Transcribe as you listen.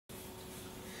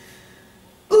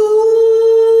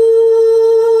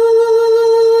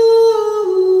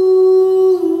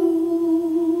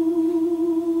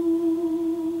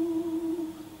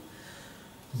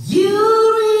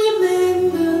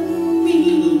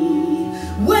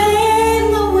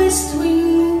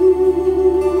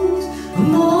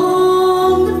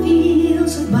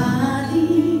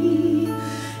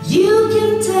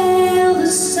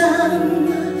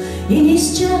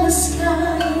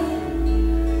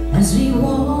as we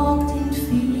walked in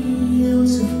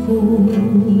fields of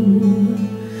gold.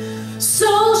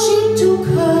 So she took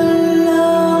her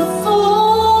love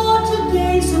for 2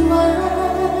 days a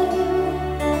while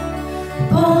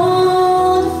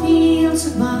upon the fields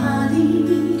of barley.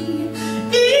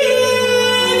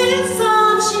 In its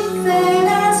arms she fell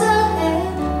as her head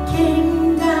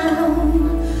came down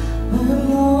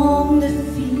among the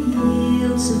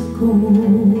fields of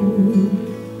gold.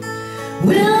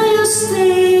 Will you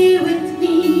stay with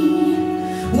me?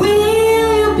 Will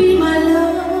you be my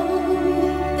love?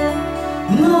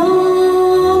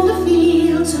 Among the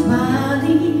fields of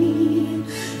barley,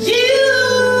 you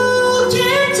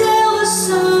can tell the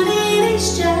sun in its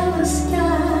jealous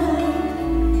sky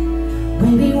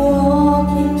when we walk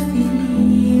in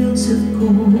fields of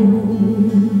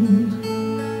gold.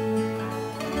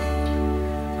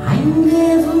 I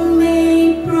never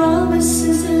made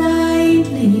promises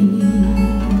lightly,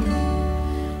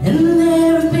 and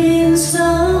there have been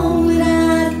some that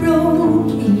I've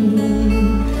broken.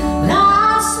 But I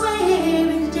swear in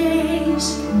the days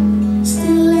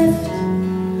still left,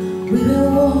 we will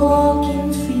walk in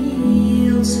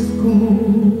fields of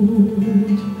gold.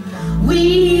 We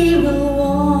will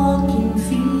walk in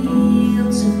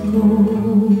fields of gold.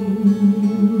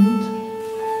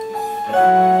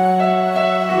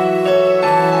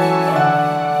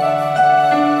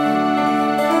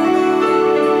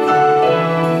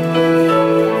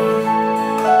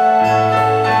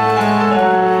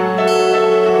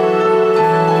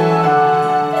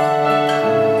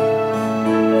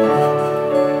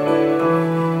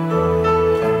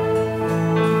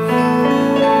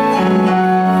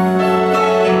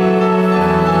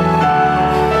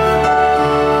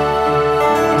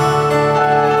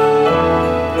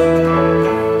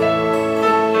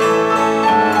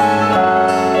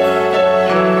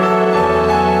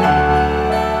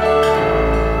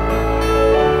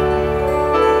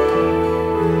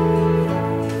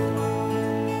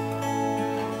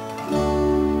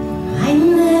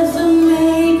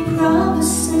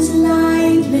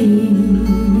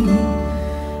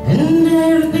 And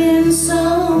there have been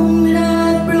some that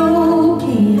I've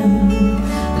broken,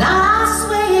 but I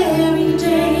swear in the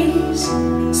days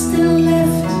still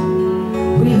left,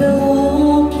 we will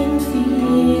walk in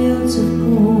fields of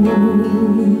gold.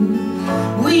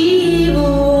 We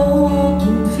will walk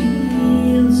in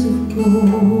fields of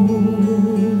gold.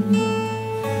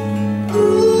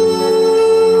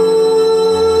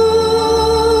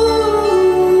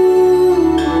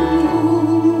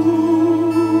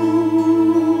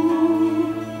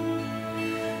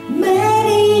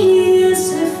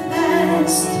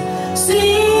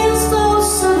 Since those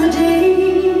summer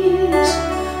days,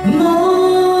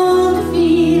 among the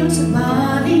fields of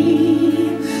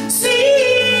barley,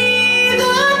 see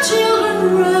the children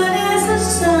run as the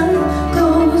sun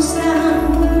goes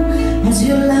down, as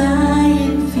you lie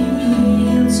in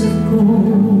fields of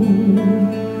gold.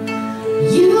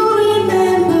 You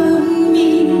remember me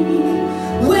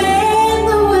when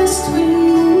the west wind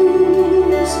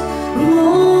moves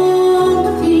among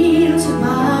the fields of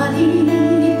barley.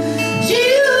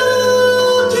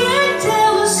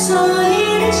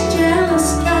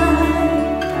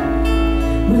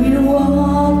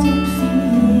 Walked in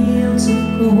fields of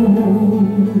gold,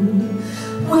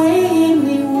 when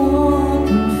we walked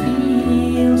in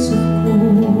fields of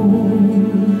gold,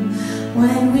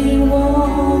 when we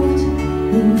walked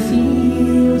in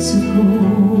fields of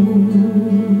gold.